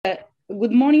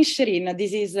good morning, Shireen.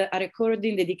 This is a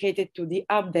recording dedicated to the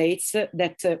updates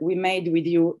that we made with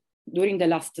you during the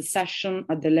last session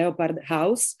at the Leopard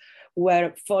House,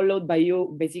 where followed by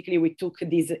you, basically we took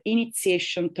this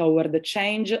initiation toward the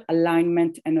change,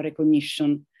 alignment, and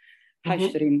recognition. Hi,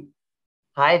 Shireen.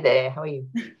 Hi there, how are you?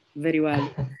 Very well.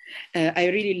 I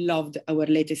really loved our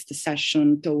latest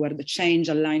session toward the change,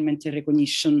 alignment, and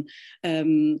recognition.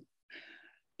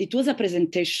 It was a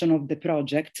presentation of the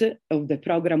project, of the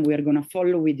program we are going to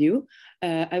follow with you.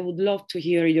 I would love to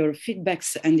hear your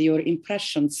feedbacks and your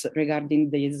impressions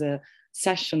regarding this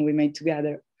session we made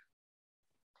together.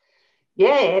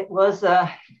 Yeah, it was,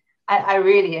 I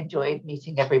really enjoyed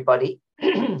meeting everybody.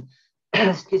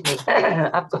 Excuse me,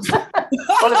 I've got,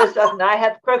 all of a sudden I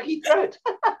have croaky throat.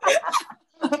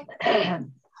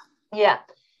 Yeah.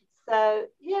 So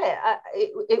yeah,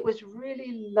 it was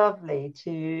really lovely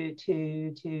to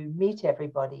meet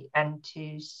everybody and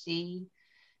to see,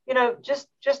 you know,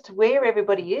 just where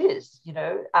everybody is. You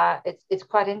know, it's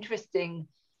quite interesting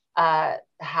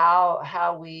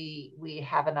how we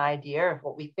have an idea of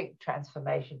what we think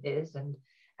transformation is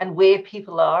and where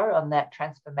people are on that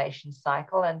transformation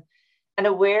cycle and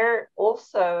aware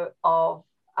also of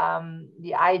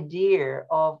the idea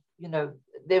of, you know,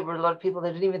 there were a lot of people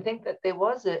that didn't even think that there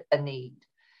was a need.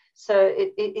 So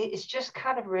it's just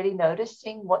kind of really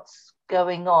noticing what's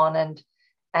going on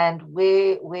and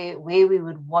where we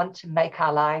would want to make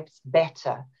our lives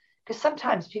better. Because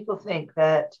sometimes people think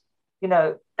that, you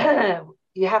know,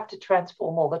 you have to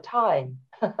transform all the time.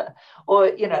 Or,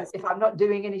 you know, if I'm not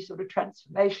doing any sort of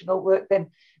transformational work,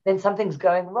 then something's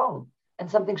going wrong and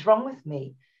something's wrong with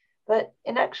me. But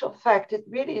in actual fact, it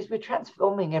really is, we're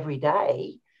transforming every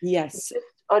day. Yes. We just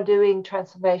are doing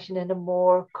transformation in a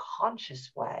more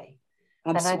conscious way.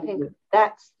 Absolutely. And I think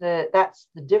that's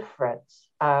the difference.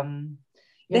 You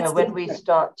know, when we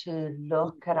start to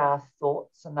look at our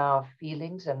thoughts and our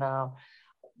feelings and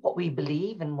what we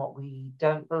believe and what we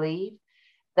don't believe,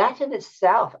 that in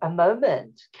itself, a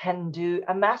moment can do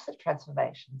a massive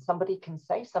transformation. Somebody can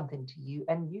say something to you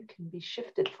and you can be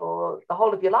shifted for the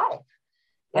whole of your life.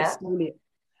 Yeah? Absolutely.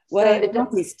 What I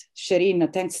noticed,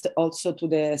 Shireen, thanks also to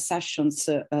the sessions,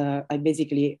 I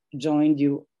basically joined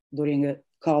you during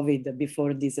COVID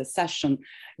before this session,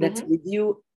 that with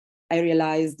you, I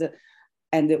realized,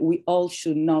 and we all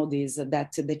should know this,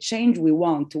 that the change we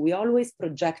want, we always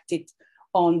project it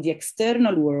on the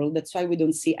external world. That's why we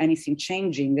don't see anything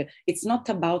changing. It's not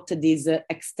about this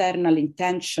external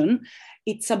intention.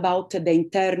 It's about the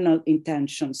internal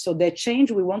intention. So the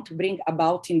change we want to bring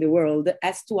about in the world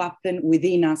has to happen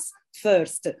within us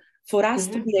first, for us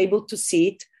to be able to see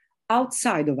it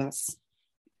outside of us.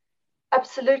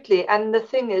 Absolutely. And the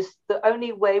thing is, the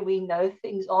only way we know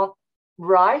things aren't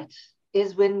right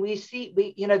is when we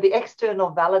see, you know, the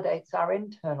external validates our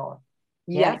internal.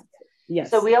 Yeah. Yes.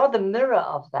 So we are the mirror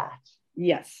of that.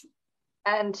 Yes.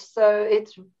 And so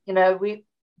it's, you know,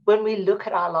 when we look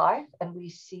at our life and we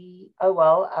see, oh,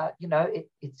 well, you know,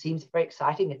 it seems very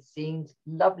exciting. It seems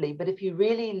lovely. But if you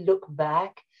really look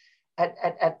back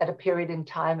at a period in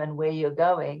time and where you're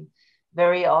going,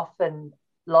 very often,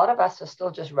 a lot of us are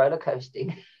still just roller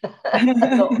coasting.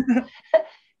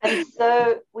 And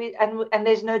so and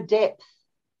there's no depth.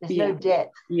 There's no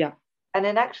depth. Yeah. And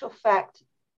in actual fact,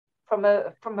 from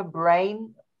a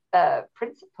brain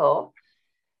principle,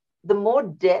 the more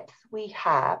depth we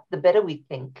have, the better we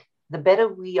think, the better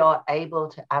we are able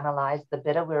to analyze, the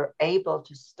better we're able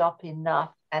to stop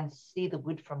enough and see the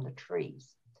wood from the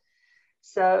trees.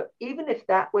 So even if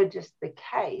that were just the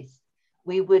case,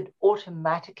 we would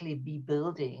automatically be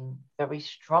building very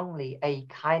strongly a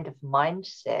kind of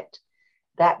mindset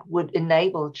that would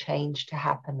enable change to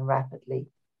happen rapidly.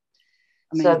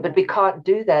 So, but we can't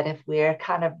do that if we're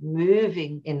kind of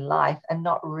moving in life and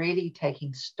not really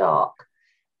taking stock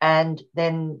and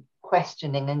then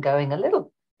questioning and going a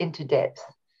little into depth.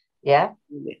 Yeah,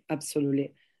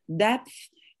 absolutely. Depth,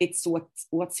 it's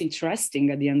what's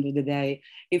interesting at the end of the day.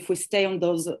 If we stay on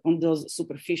those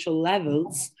superficial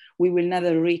levels, we will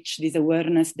never reach this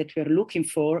awareness that we're looking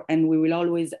for, and we will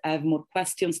always have more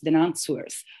questions than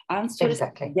answers. Answers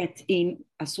get in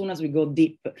as soon as we go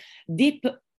deep. Deep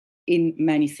in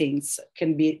many things,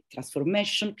 can be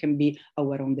transformation, can be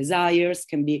our own desires,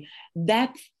 can be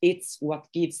depth. It's what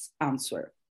gives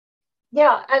answer.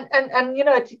 Yeah, and you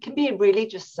know, it can be really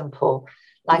just simple,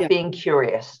 like being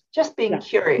curious, just being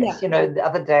curious. You know, the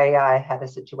other day I had a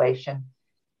situation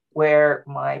where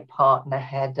my partner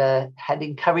had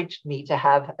encouraged me to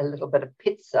have a little bit of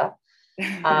pizza,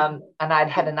 and I'd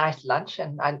had a nice lunch,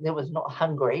 and I was not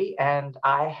hungry, and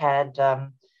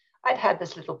I'd had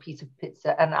this little piece of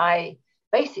pizza, and I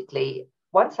basically,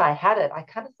 once I had it, I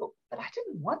kind of thought, but I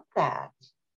didn't want that.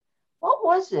 What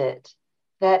was it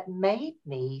that made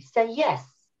me say yes?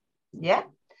 Yeah.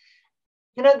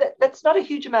 You know, that's not a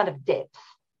huge amount of depth,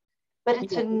 but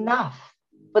it's enough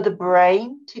for the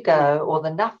brain to go, or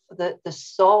enough for the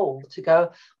soul to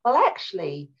go, well,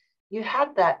 actually, you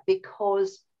had that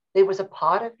because there was a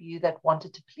part of you that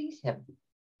wanted to please him.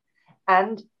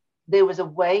 And there was a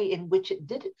way in which it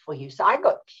did it for you. So I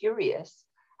got curious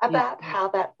about how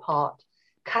that part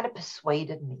kind of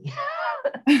persuaded me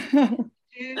to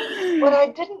do what I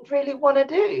didn't really want to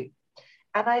do.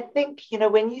 And I think, you know,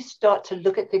 when you start to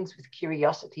look at things with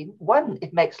curiosity, one,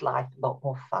 it makes life a lot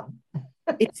more fun.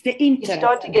 It's the interest. You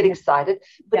start to get excited,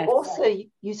 but also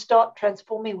you start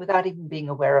transforming without even being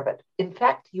aware of it. In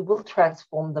fact, you will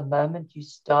transform the moment you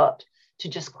start to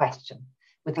just question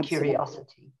with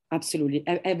curiosity. Absolutely.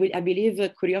 I believe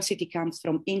curiosity comes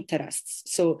from interests.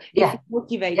 So if we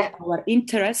motivate our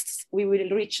interests, we will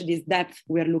reach this depth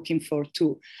we're looking for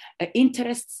too.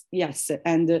 Interests, yes,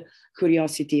 and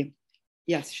curiosity.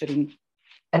 Yes, Shireen.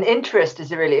 An interest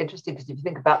is really interesting, because if you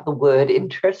think about the word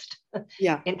interest,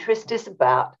 interest is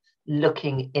about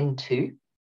looking into,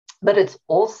 but it's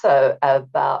also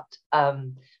about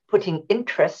putting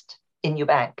interest in your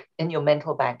bank, in your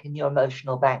mental bank, in your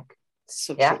emotional bank.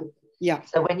 So true. Yeah.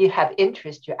 So when you have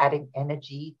interest, you're adding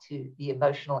energy to the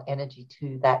emotional energy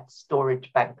to that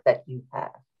storage bank that you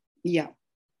have. Yeah.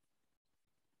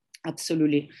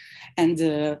 Absolutely.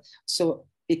 And so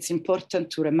it's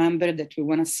important to remember that we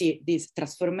want to see this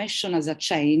transformation as a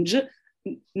change,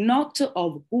 not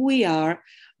of who we are,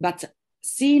 but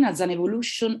seen as an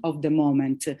evolution of the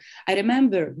moment. I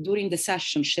remember during the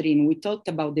session, Shireen, we talked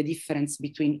about the difference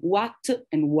between what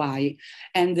and why,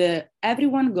 and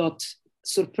everyone got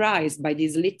surprised by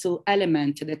this little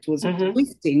element that was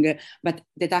twisting, but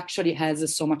that actually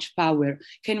has so much power.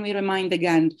 Can we remind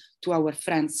again to our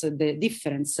friends the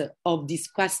difference of these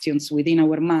questions within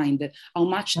our mind? How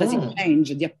much does it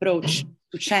change the approach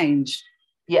to change?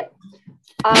 Yeah.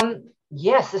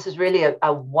 Yes, this is really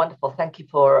a wonderful. Thank you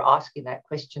for asking that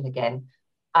question again.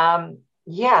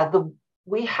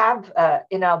 We have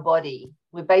in our body,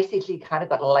 we basically kind of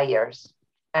got layers,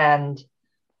 and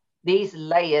these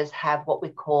layers have what we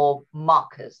call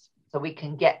markers, so we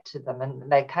can get to them,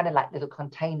 and they're kind of like little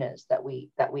containers that we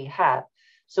have.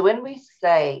 So when we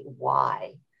say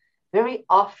why, very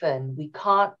often we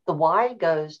can't. The why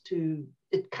goes to,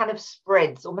 it kind of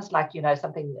spreads, almost like, you know,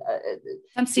 something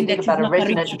you think about a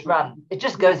resonant drum. It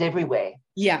just goes everywhere.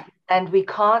 Yeah, and we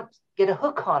can't get a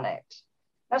hook on it.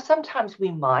 Now, sometimes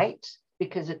we might,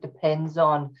 because it depends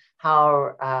on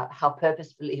how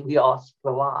purposefully we ask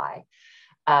the why.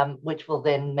 Which will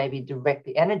then maybe direct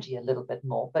the energy a little bit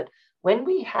more. But when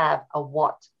we have a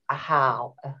what, a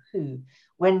how, a who,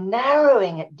 we're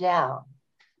narrowing it down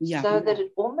so that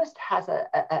it almost has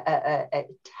a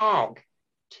tag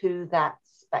to that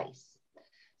space.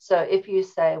 So if you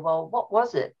say, well, what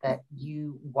was it that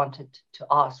you wanted to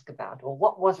ask about? Or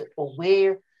what was it, or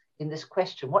where in this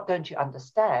question, what don't you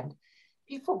understand?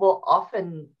 People will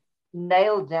often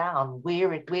nail down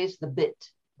where's the bit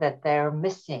that they're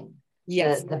missing.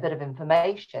 The bit of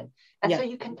information. And so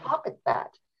you can target that.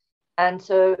 And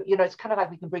so, you know, it's kind of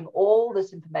like we can bring all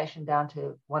this information down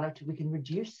to one or two. We can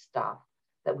reduce stuff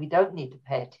that we don't need to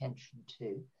pay attention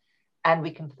to, and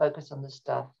we can focus on the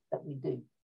stuff that we do.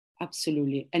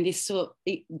 Absolutely. And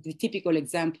the typical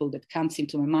example that comes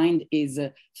into my mind is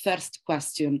first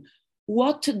question,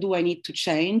 what do I need to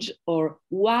change, or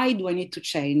why do I need to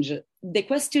change? The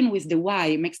question with the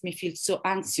why makes me feel so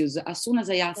anxious. As soon as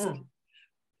I ask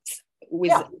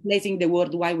with placing the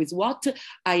word why with what,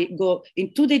 I go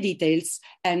into the details,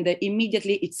 and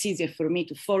immediately it's easier for me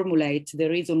to formulate the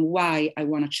reason why I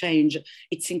want to change.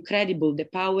 It's incredible the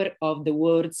power of the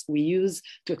words we use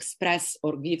to express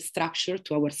or give structure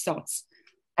to our thoughts.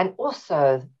 And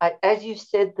also, as you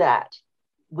said that,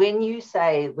 when you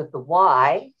say with the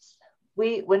why,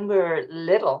 when we're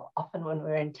little, often when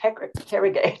we're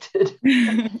interrogated,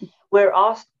 we're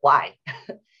asked why.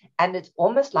 And it's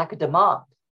almost like a demand.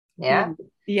 Yeah.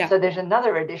 So there's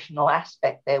another additional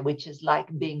aspect there, which is like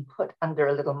being put under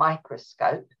a little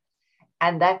microscope.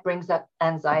 And that brings up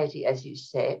anxiety, as you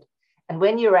said. And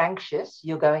when you're anxious,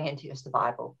 you're going into your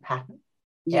survival pattern.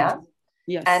 Yes.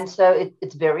 And so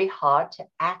it's very hard to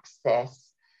access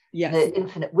the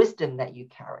infinite wisdom that you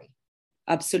carry.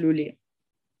 Absolutely.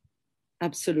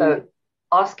 So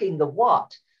asking the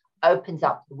what opens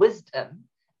up the wisdom,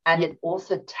 and it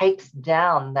also takes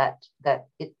down that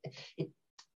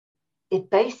it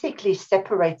basically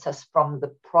separates us from the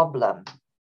problem,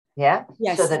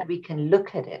 so that we can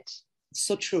look at it.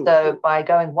 So true. So by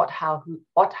going what, how,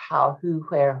 who,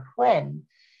 where, when,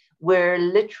 we're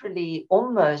literally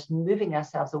almost moving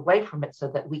ourselves away from it so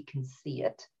that we can see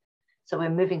it. So we're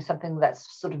moving something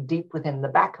that's sort of deep within the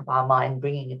back of our mind,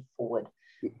 bringing it forward.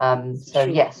 So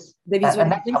true. yes, The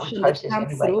and that's how we visualization that process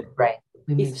comes anyway through the brain.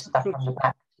 We move is stuff true. from the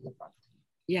back to the front.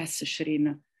 Yes,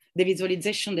 Shireen. The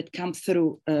visualization that comes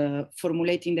through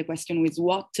formulating the question with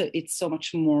what, it's so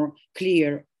much more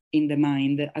clear in the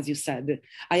mind, as you said.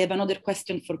 I have another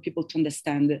question for people to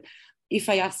understand. If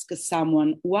I ask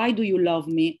someone, why do you love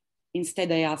me?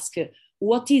 Instead, I ask,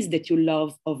 what is that you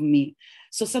love of me?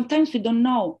 So sometimes we don't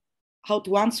know how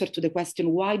to answer to the question,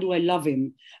 why do I love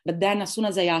him? But then as soon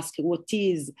as I ask, what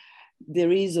is the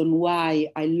reason why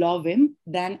I love him,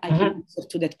 then I can answer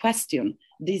to that question.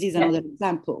 This is another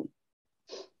example.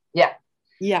 Yeah.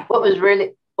 Yeah. What was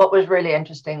really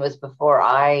interesting was before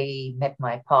I met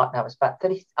my partner, I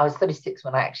was 36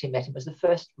 when I actually met him. It was the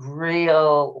first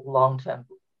real long-term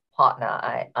partner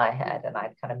I had, and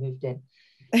I'd kind of moved in.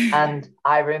 And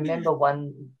I remember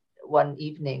one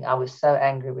evening I was so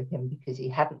angry with him because he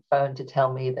hadn't phoned to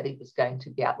tell me that he was going to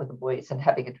be out with the boys and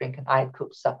having a drink, and I had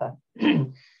cooked supper.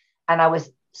 And I was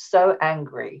so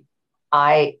angry.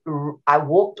 I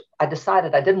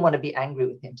decided I didn't want to be angry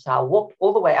with him. So I walked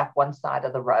all the way up one side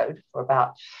of the road for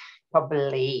about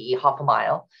probably half a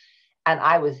mile. And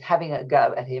I was having a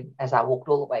go at him as I walked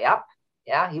all the way up.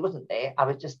 Yeah, he wasn't there. I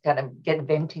was just kind of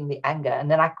venting the anger. And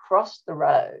then I crossed the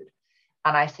road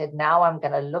and I said, now I'm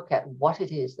going to look at what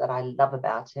it is that I love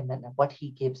about him and what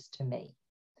he gives to me.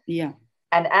 Yeah.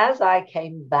 And as I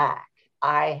came back,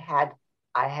 I had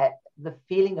the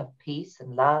feeling of peace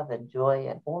and love and joy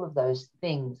and all of those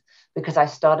things, because I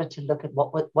started to look at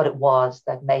what it was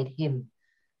that made him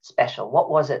special.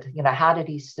 What was it? How did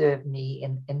he serve me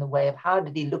in the way of how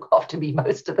did he look after me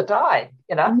most of the time?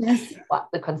 Yes.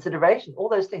 The consideration, all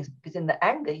those things, because in the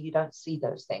anger, you don't see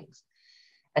those things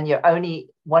and you're only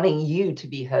wanting you to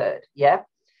be heard. Yeah.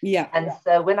 Yeah. And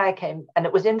so when I came, and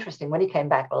it was interesting, when he came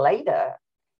back later,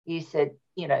 he said,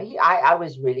 I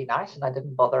was really nice and I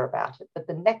didn't bother about it. But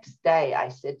the next day I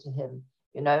said to him,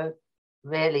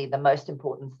 really the most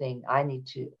important thing I need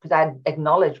to, because I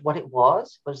acknowledged what it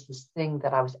was this thing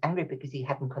that I was angry because he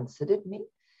hadn't considered me.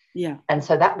 Yeah. And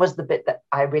so that was the bit that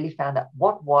I really found out.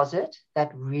 What was it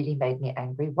that really made me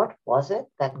angry? What was it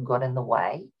that got in the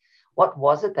way? What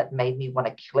was it that made me want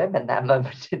to kill him in that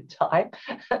moment in time?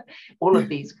 All of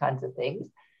these kinds of things.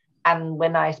 And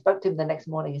when I spoke to him the next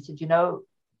morning, he said,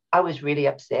 I was really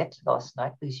upset last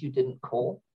night because you didn't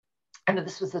call. And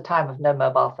this was the time of no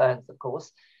mobile phones, of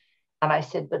course. And I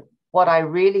said, but what I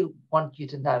really want you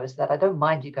to know is that I don't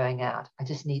mind you going out. I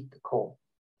just need the call.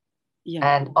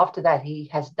 Yeah. And after that, he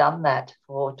has done that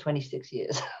for 26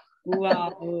 years.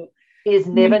 Wow. He has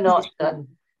never not done.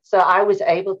 So I was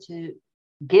able to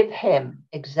give him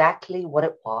exactly what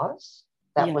it was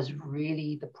that was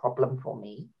really the problem for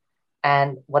me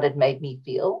and what it made me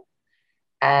feel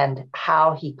and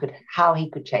how he could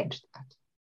change that.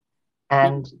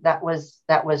 And that was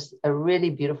a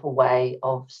really beautiful way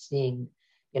of seeing,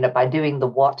 by doing the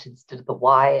what instead of the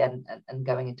why and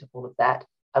going into all of that,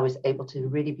 I was able to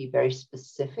really be very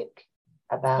specific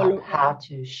about how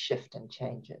to shift and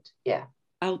change it. Yeah.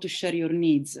 How to share your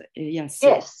needs. Yes.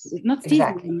 Yes. It's not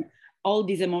exactly. easy. All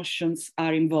these emotions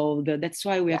are involved. That's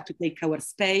why we have to take our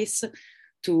space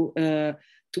to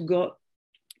go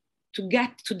to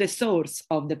get to the source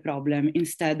of the problem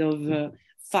instead of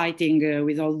fighting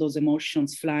with all those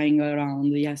emotions flying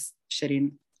around. Yes,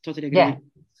 Shireen, totally agree.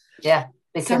 Yeah,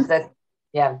 because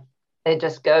they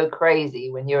just go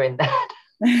crazy when you're in that.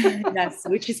 Yes,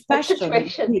 which is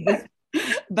passion,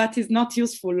 but it's not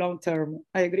useful long term.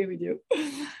 I agree with you.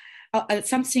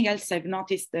 Something else I've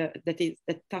noticed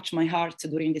that touched my heart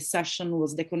during this session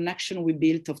was the connection we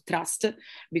built of trust,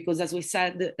 because as we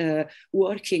said,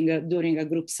 working during a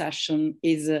group session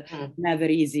is never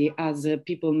easy, as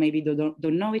people maybe don't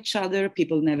know each other,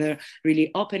 people never really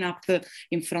open up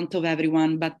in front of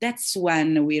everyone, but that's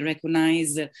when we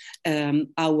recognize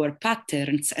our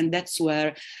patterns, and that's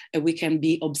where we can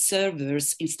be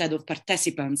observers instead of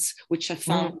participants, which I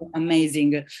found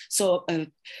amazing. So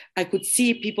I could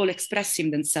see people expressing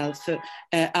themselves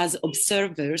as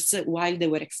observers while they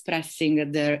were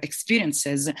expressing their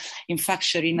experiences. In fact,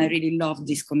 Shireen, I really love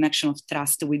this connection of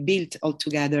trust we built all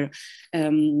together.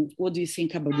 What do you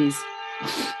think about this?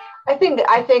 I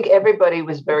think everybody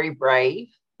was very brave,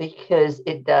 because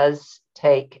it does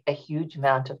take a huge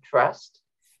amount of trust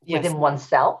within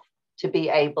oneself to be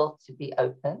able to be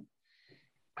open.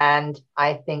 And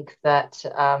I think that,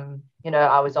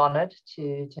 I was honored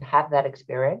to have that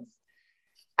experience.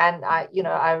 And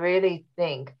I really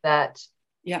think that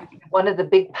Yeah. One of the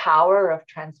big power of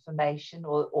transformation,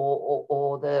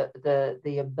 or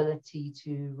the ability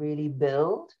to really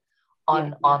build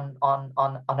on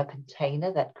a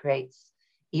container that creates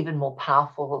even more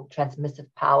powerful transmissive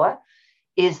power,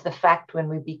 is the fact when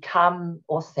we become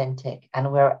authentic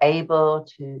and we're able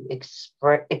to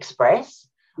express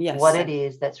what it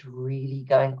is that's really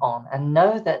going on, and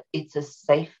know that it's a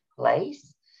safe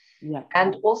place,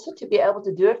 and also to be able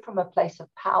to do it from a place of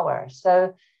power.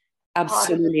 So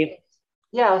absolutely,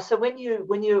 so when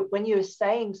you're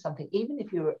saying something, even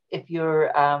if you're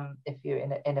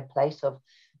in a place of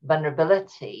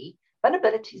vulnerability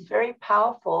is very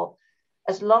powerful,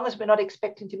 as long as we're not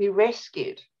expecting to be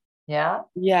rescued.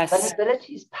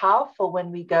 Vulnerability is powerful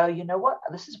when we go, you know what,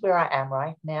 this is where I am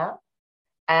right now,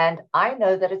 and I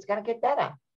know that it's going to get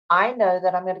better. I know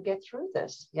that I'm going to get through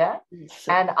this.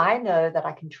 And I know that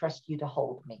I can trust you to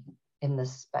hold me in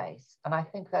this space. And I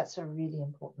think that's a really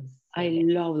important thing.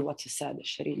 I love what you said,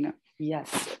 Shireen. Yes.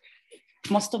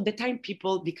 Most of the time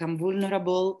people become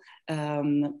vulnerable,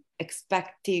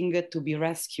 expecting to be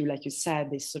rescued, like you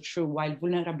said, is so true, while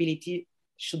vulnerability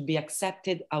should be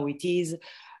accepted how it is.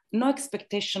 No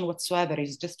expectation whatsoever,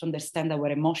 is just to understand our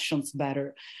emotions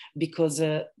better, because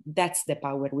that's the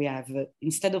power we have.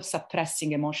 Instead of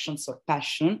suppressing emotions or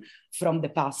passion from the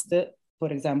past, for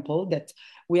example, that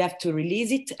we have to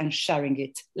release it and sharing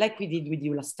it, like we did with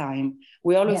you last time.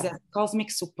 We always have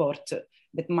cosmic support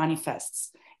that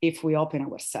manifests if we open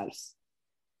ourselves.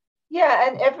 Yeah,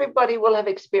 and everybody will have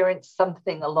experienced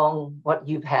something along what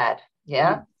you've had.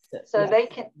 So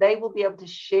they will be able to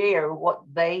share what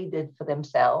they did for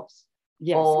themselves,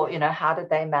 or how did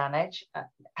they manage.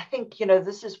 I think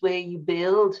this is where you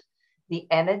build the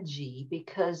energy,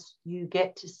 because you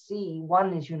get to see,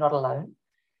 one is you're not alone,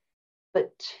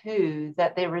 but two,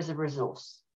 that there is a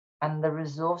resource, and the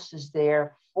resource is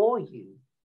there for you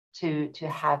to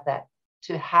have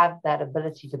that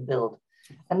ability to build.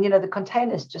 And the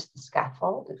container is just the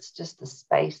scaffold. It's just the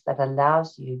space that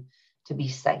allows you to be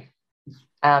safe.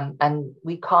 And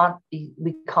we can't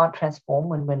transform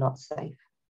when we're not safe.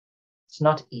 It's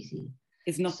not easy.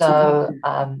 It's not so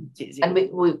easy. And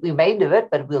we may do it,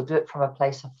 but we'll do it from a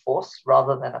place of force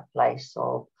rather than a place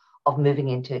of moving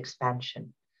into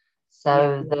expansion.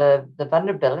 So the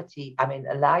vulnerability,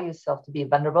 allow yourself to be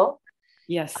vulnerable.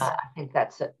 Yes. I think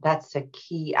that's a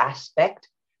key aspect.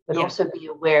 But also be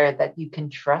aware that you can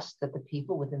trust that the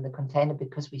people within the container,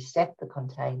 because we set the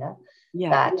container,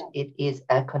 that it is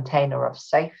a container of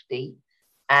safety,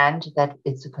 and that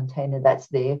it's a container that's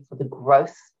there for the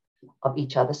growth of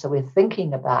each other. So we're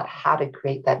thinking about how to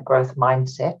create that growth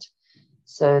mindset,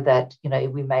 so that,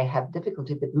 we may have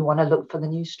difficulty, but we want to look for the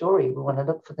new story. We want to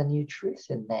look for the new truth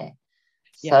in there,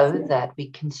 so that we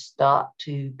can start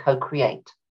to co-create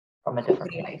from a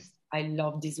different place. I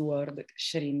love this word,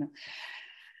 Shireen.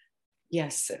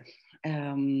 Yes.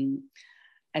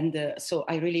 So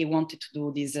I really wanted to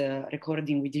do this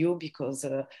recording with you, because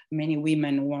many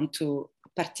women want to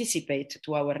participate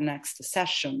to our next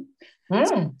session.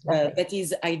 That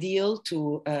is ideal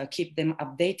to keep them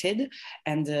updated.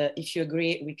 And if you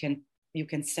agree, you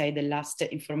can say the last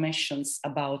informations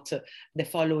about the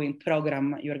following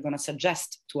program you're going to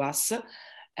suggest to us.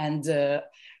 And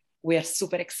we are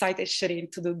super excited,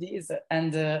 Shireen, to do this.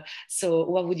 And so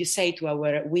what would you say to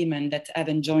our women that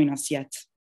haven't joined us yet?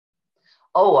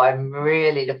 Oh, I'm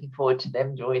really looking forward to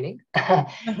them joining. We're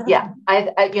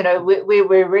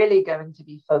really going to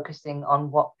be focusing on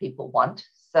what people want.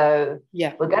 So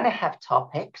we're going to have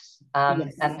topics,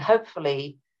 and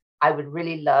hopefully I would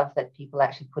really love that people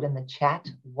actually put in the chat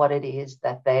what it is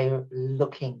that they're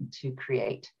looking to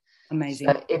create. Amazing.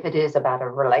 So if it is about a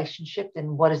relationship,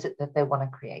 then what is it that they want to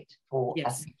create for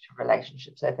a future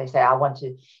relationship? So if they say, I want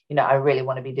to, I really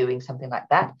want to be doing something like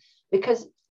that, because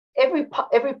every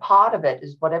part of it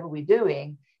is whatever we're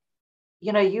doing,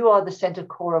 you are the center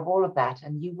core of all of that,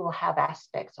 and you will have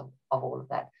aspects of all of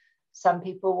that. Some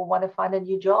people will want to find a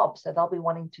new job, so they'll be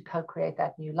wanting to co-create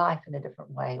that new life in a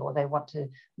different way, or they want to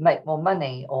make more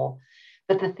money,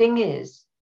 but the thing is,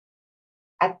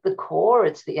 at the core,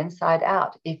 it's the inside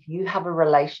out. If you have a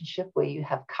relationship where you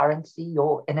have currency,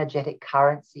 your energetic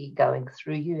currency going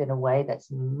through you in a way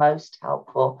that's most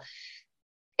helpful,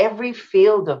 every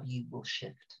field of you will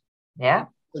shift. Yeah?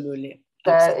 Absolutely.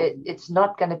 So it's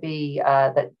not going to be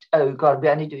that, oh God, we're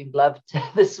only doing love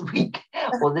this week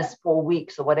or this 4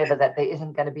 weeks or whatever, that there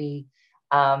isn't going to be,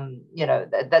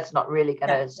 that's not really going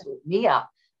to sort me up.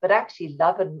 But actually,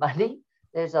 love and money,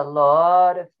 there's a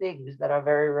lot of things that are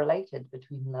very related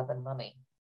between love and money,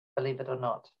 believe it or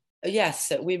not.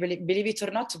 Yes, we believe it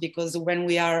or not, because when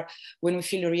we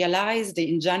feel realized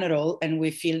in general and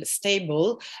we feel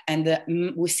stable, and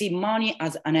we see money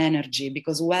as an energy,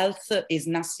 because wealth is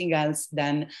nothing else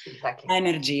than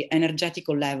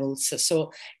energetical levels.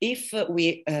 So if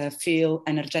we feel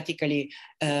energetically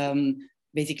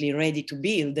basically ready to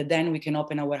build, then we can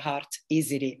open our heart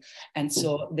easily. And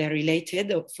so they're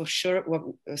related for sure.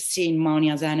 Seeing money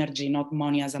as energy, not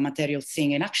money as a material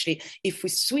thing. And actually, if we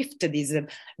shift this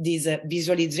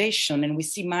visualization and we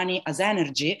see money as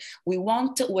energy, we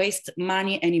won't waste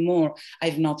money anymore.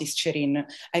 I've noticed, Shireen.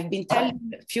 I've been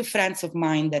telling a few friends of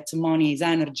mine that money is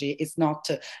energy. It's not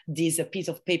this piece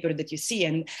of paper that you see.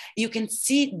 And you can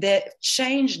see the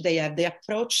change they have, the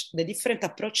different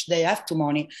approach they have to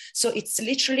money. So it's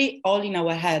literally all in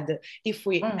our head. If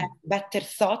we have better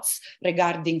thoughts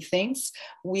regarding things,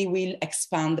 we will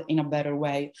expand in a better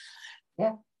way.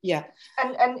 Yeah.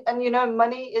 And you know,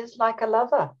 money is like a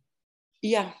lover.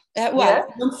 Yeah. I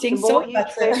don't think so. The more you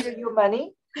treasure your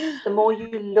money, the more you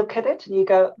look at it and you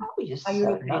go, oh, you're so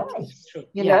nice.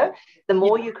 You know, the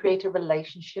more you create a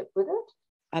relationship with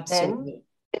it, then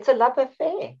it's a love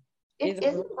affair. It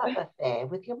is a love affair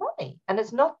with your money. And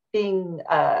it's not being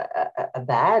a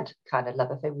bad kind of love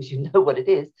affair, because you know what it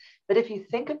is. But if you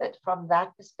think of it from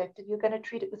that perspective, you're going to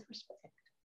treat it with respect.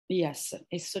 Yes,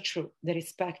 it's so true. The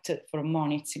respect for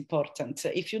money, it's important.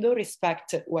 If you don't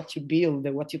respect what you build,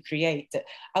 what you create,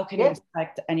 how can you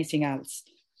respect anything else?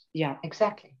 Yeah.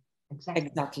 Exactly.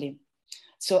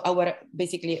 So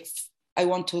I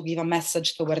want to give a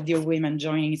message to our dear women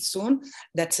joining it soon,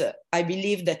 that I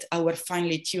believe that our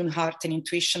finely tuned heart and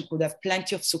intuition could have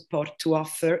plenty of support to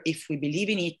offer if we believe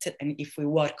in it and if we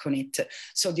work on it.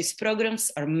 So these programs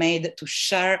are made to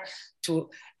share, to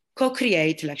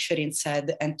co-create, like Shireen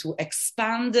said, and to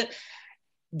expand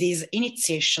this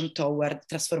initiation toward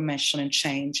transformation and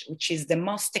change, which is the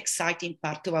most exciting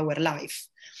part of our life.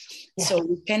 Yes. So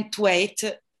we can't wait,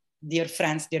 dear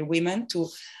friends, dear women, to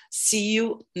see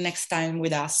you next time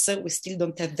with us. We still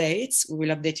don't have dates. We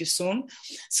will update you soon.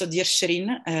 So, dear Shireen,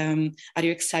 are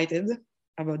you excited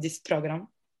about this program?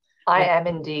 I am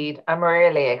indeed. I'm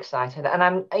really excited. And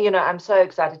I'm so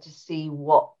excited to see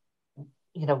what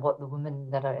the women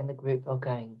that are in the group are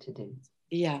going to do.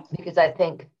 Yeah. Because I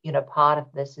think, part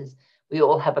of this is we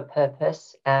all have a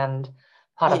purpose, and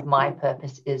part of my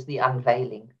purpose is the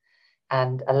unveiling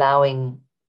and allowing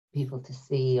people to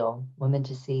see, or women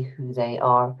to see, who they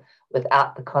are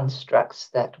without the constructs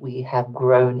that we have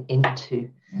grown into.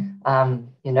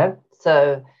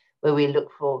 So where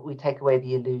we take away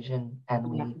the illusion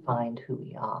and we find who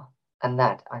we are. And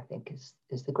that, I think,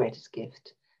 is the greatest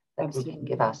gift that we can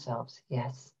give ourselves.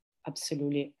 Yes.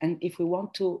 Absolutely. And if we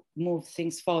want to move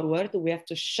things forward, we have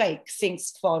to shake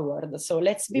things forward. So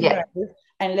let's be brave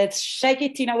and let's shake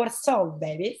it in our soul,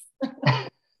 babies.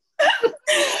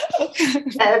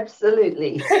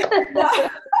 Absolutely.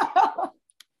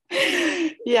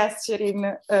 Yes,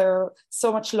 Shireen,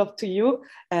 so much love to you.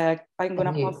 I'm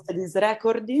going to post this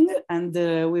recording, and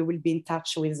we will be in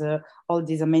touch with all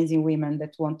these amazing women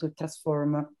that want to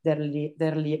transform their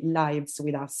lives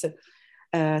with us.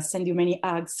 Send you many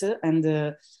hugs,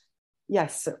 and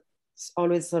yes, it's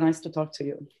always so nice to talk to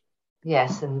you.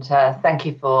 Yes, and thank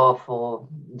you for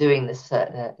doing this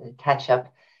catch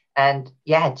up. And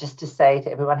just to say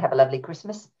to everyone, have a lovely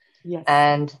Christmas. Yes.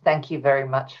 And thank you very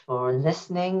much for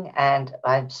listening. And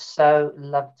I'd so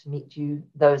love to meet you,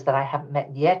 those that I haven't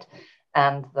met yet,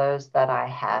 and those that I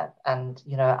have. And,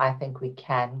 I think we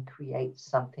can create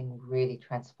something really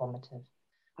transformative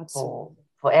for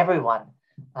everyone.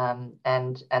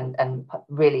 And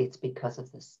really it's because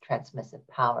of this transmissive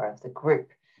power of the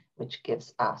group, which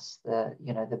gives us the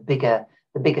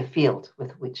bigger field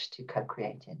with which to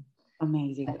co-create in.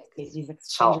 Amazing. This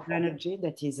exchange of energy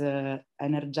that is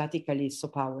energetically so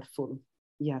powerful.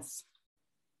 Yes.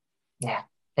 Yeah.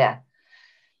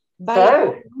 Bye.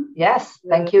 So, yes,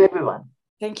 thank you, everyone.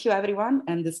 Thank you, everyone,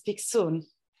 and speak soon.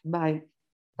 Bye.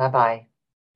 Bye-bye.